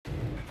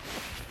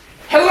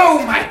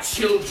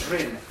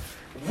children.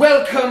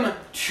 Welcome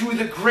to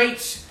the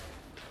great...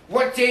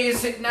 What day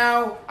is it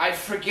now? I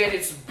forget,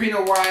 it's been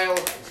a while.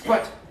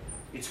 But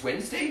it's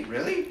Wednesday,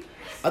 really?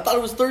 I thought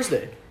it was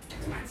Thursday.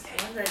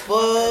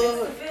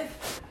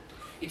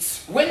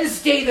 It's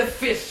Wednesday the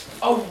 5th,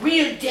 a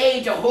weird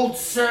day to hold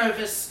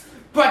service,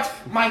 but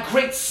my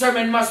great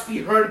sermon must be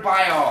heard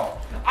by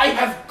all. I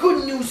have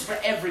good news for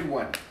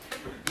everyone.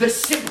 The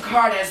SIP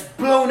card has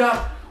blown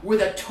up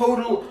with a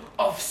total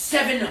of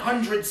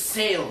 700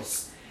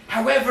 sales.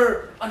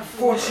 However,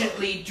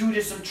 unfortunately, due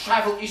to some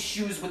travel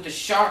issues with the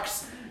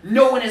sharks,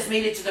 no one has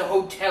made it to the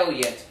hotel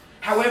yet.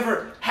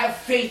 However, have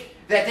faith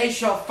that they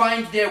shall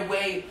find their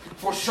way,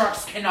 for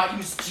sharks cannot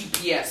use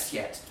GPS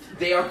yet.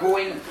 They are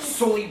going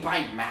solely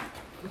by map.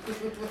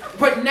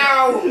 But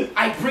now,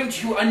 I bring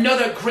to you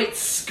another great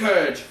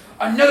scourge,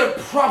 another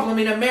problem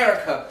in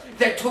America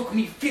that took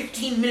me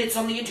 15 minutes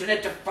on the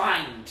internet to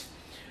find,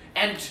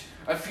 and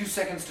a few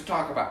seconds to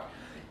talk about.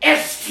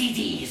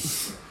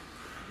 STDs.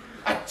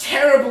 A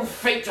terrible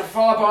fate to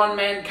fall upon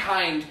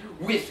mankind,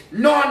 with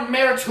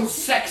non-marital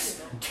sex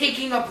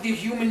taking up the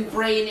human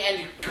brain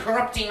and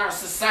corrupting our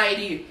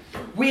society.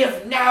 We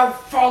have now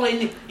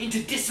fallen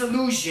into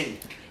disillusion.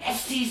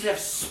 STDs have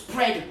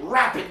spread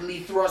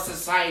rapidly through our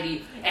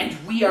society, and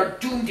we are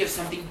doomed if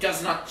something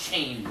does not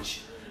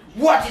change.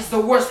 What is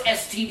the worst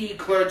STD,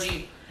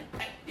 clergy?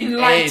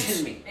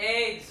 Enlighten me.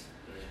 AIDS.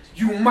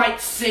 You might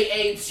say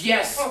AIDS,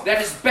 yes,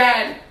 that is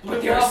bad,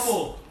 but there's...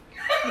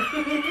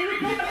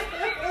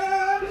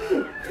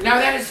 Now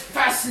that is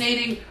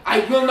fascinating. I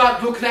will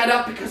not look that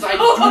up because I do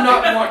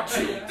not want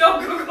to.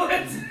 Don't Google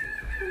it.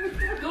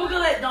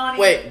 Google it, Donny.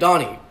 Wait,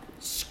 Donny.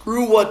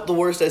 Screw what the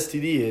worst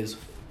STD is.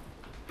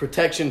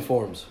 Protection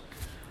forms.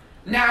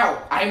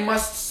 Now, I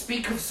must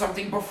speak of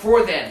something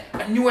before then.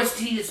 A new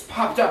STD has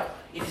popped up.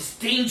 It is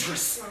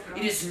dangerous.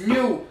 It is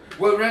new.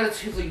 Well,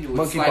 relatively new.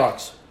 It's like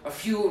Monkeypox. a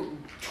few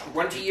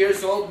 20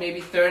 years old,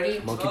 maybe 30.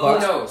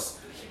 Monkeypox. Who knows?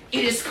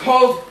 It is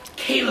called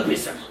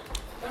Calebism.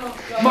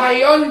 My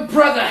young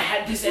brother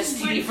had this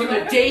STD from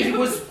the day he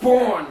was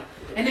born.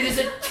 And it is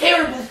a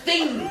terrible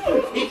thing.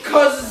 It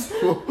causes...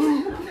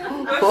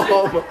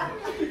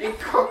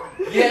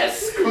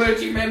 Yes,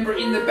 clergy member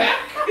in the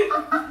back.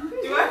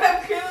 Do I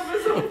have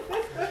cannibalism?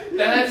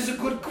 Now that is a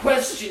good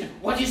question.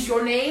 What is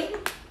your name?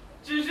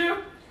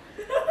 Juju?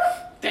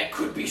 That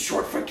could be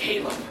short for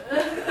Caleb.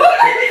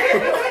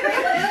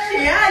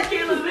 Yeah,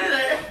 Caleb in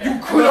it. You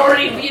could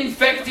already be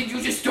infected,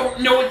 you just don't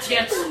know it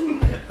yet.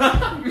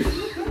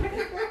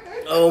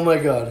 Oh my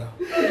god.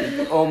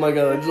 Oh my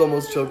god, I just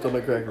almost choked on my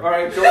cracker.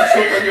 Alright, don't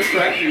choke on your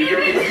cracker. You're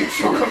gonna make me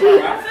choke on my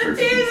laughter. The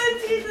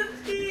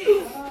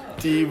tea.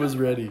 Tea was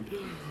ready.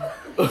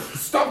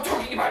 Stop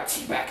talking about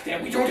tea back there.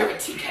 We don't have a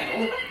tea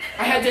kettle.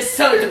 I had to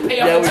sell it to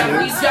pay off Yeah, the we do.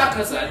 Japanese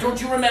Yakuza.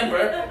 Don't you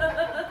remember?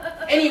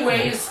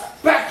 Anyways,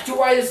 back to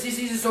why this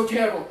disease is so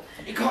terrible.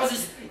 It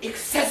causes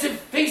excessive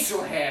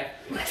facial hair,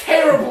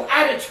 terrible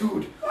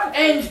attitude,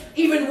 and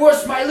even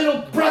worse, my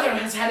little brother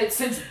has had it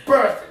since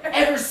birth.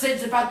 Ever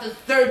since about the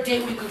 3rd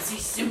day we could see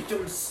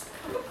symptoms.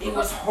 It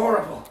was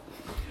horrible.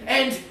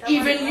 And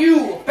even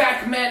you,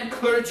 backman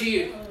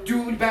clergy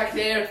dude back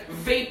there,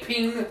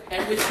 vaping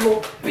and with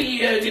your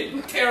beard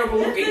and terrible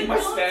looking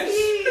mustache.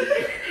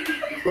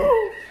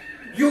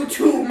 You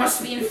too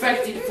must be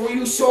infected, for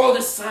you saw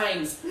the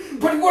signs.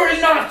 But worry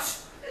not,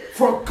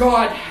 for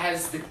God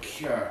has the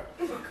cure.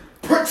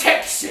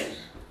 Protection!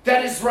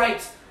 That is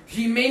right.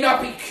 He may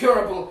not be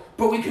curable,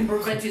 but we can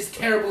prevent his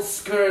terrible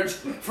scourge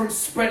from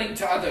spreading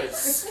to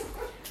others.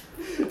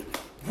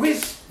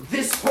 With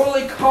this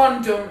holy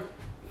condom...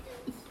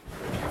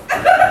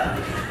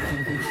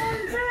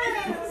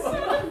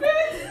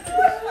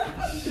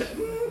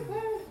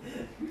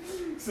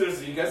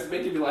 Seriously, you guys are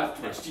making me laugh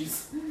too much,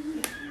 jeez.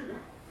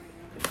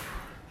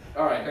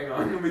 Alright, hang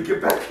on, let me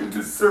get back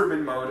into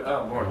sermon mode.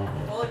 Oh, Lord.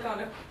 Holy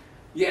condom.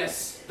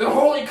 Yes, the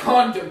holy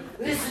condom.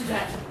 Listen to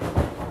that.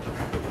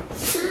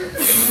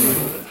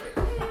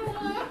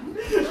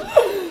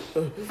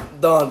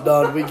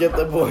 Don, we get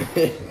the point.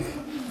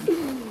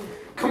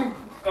 Come.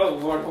 Oh,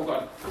 Lord, hold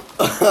on.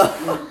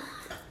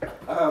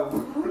 I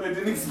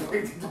didn't expect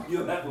it to be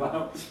that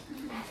loud.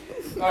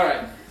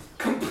 Alright.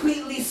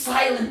 Completely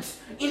silent,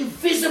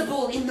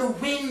 invisible in the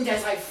wind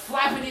as I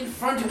flap it in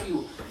front of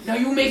you. Now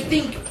you may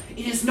think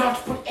it is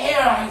not but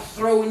air I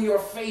throw in your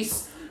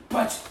face,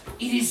 but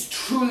it is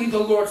truly the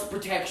Lord's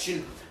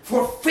protection,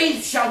 for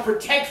faith shall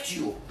protect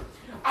you.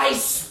 I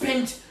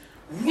spent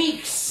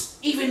weeks,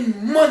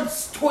 even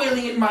months,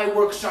 toiling in my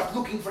workshop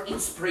looking for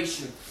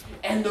inspiration,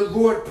 and the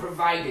Lord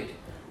provided.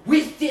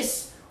 With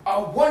this,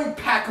 a 1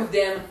 pack of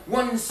them,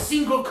 1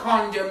 single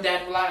condom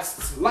that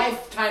lasts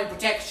lifetime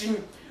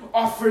protection,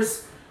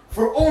 offers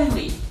for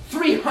only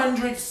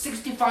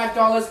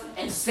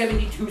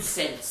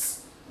 $365.72.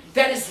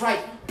 That is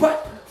right,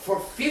 but for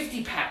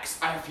 50 packs,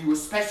 I have you a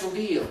special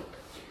deal.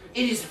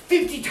 It is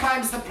 50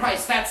 times the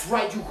price. That's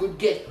right, you could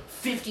get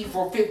 50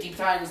 for 50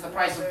 times the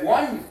price of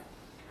 1.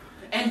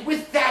 And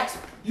with that,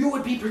 you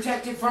would be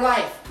protected for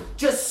life.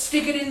 Just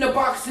stick it in the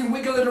box and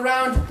wiggle it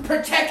around,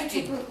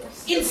 protected.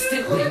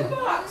 instantly.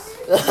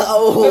 The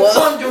Oh,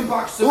 condom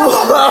box. Of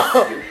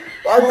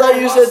I thought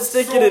you said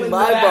stick it in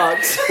my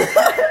box.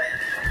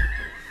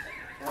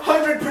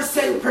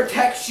 100%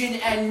 protection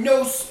and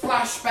no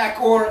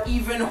splashback or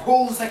even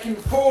holes that can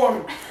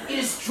form. It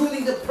is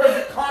truly the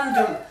perfect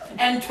condom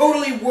and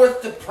totally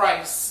worth the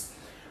price.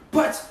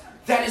 But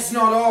that is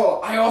not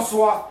all. I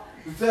also offer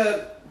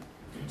the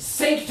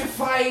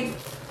sanctified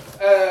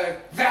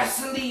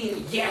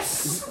Vaseline,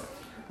 yes.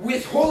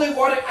 With holy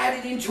water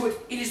added into it,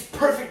 it is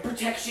perfect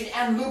protection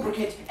and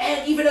lubricant,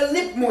 and even a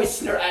lip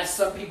moistener, as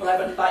some people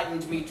have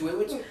enlightened me to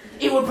it.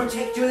 It will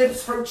protect your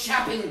lips from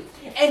chapping,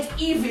 and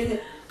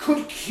even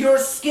could cure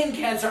skin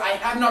cancer. I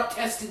have not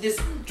tested this.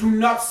 Do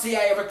not say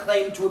I ever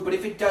claimed to it, but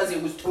if it does,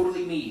 it was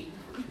totally me.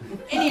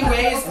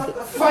 Anyways,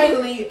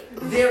 finally,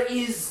 there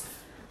is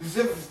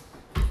the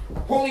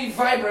holy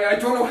vibrator. I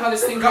don't know how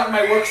this thing got in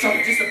my workshop.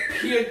 It just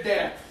appeared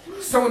there.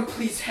 Someone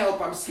please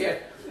help. I'm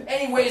scared.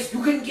 Anyways,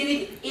 you can get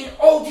it in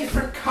all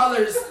different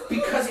colors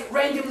because it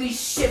randomly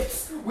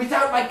shifts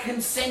without my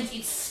consent.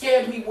 It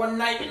scared me one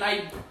night and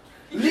I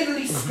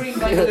literally screamed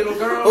like a little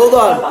girl. Hold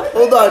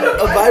on.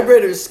 A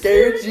vibrator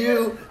scared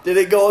you? Did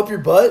it go up your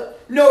butt?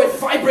 No, it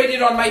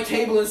vibrated on my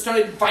table and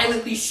started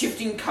violently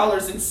shifting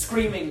colors and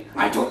screaming.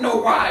 I don't know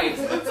why.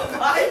 It's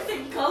alive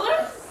in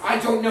colors? I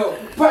don't know.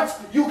 But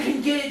you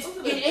can get it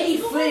in any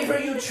flavor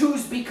you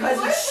choose because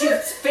it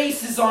shifts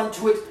faces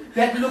onto it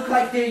that look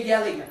like they're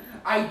yelling.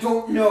 I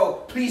don't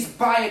know. Please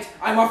buy it.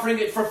 I'm offering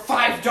it for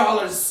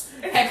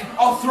 $5. Heck,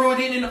 I'll throw it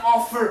in an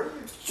offer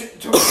to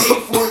pay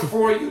for it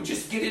for you.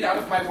 Just get it out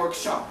of my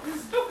workshop.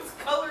 So it's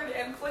colored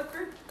and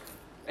flickered?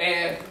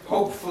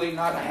 Hopefully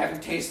not. I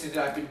haven't tasted it.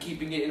 I've been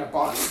keeping it in a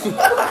box.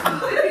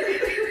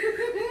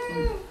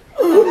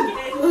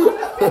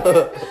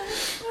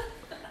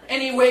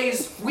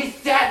 Anyways,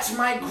 with that,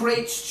 my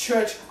great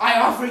church,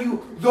 I offer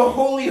you the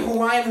Holy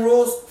Hawaiian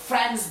Rolls.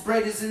 Fran's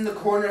bread is in the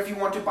corner if you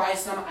want to buy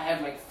some. I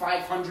have like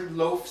 500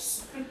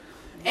 loaves.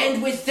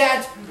 And with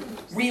that,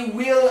 we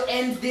will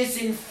end this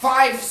in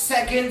 5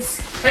 seconds.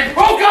 And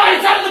oh God,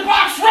 it's out of the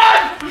box!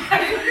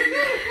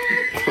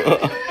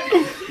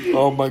 Run!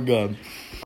 Oh my God.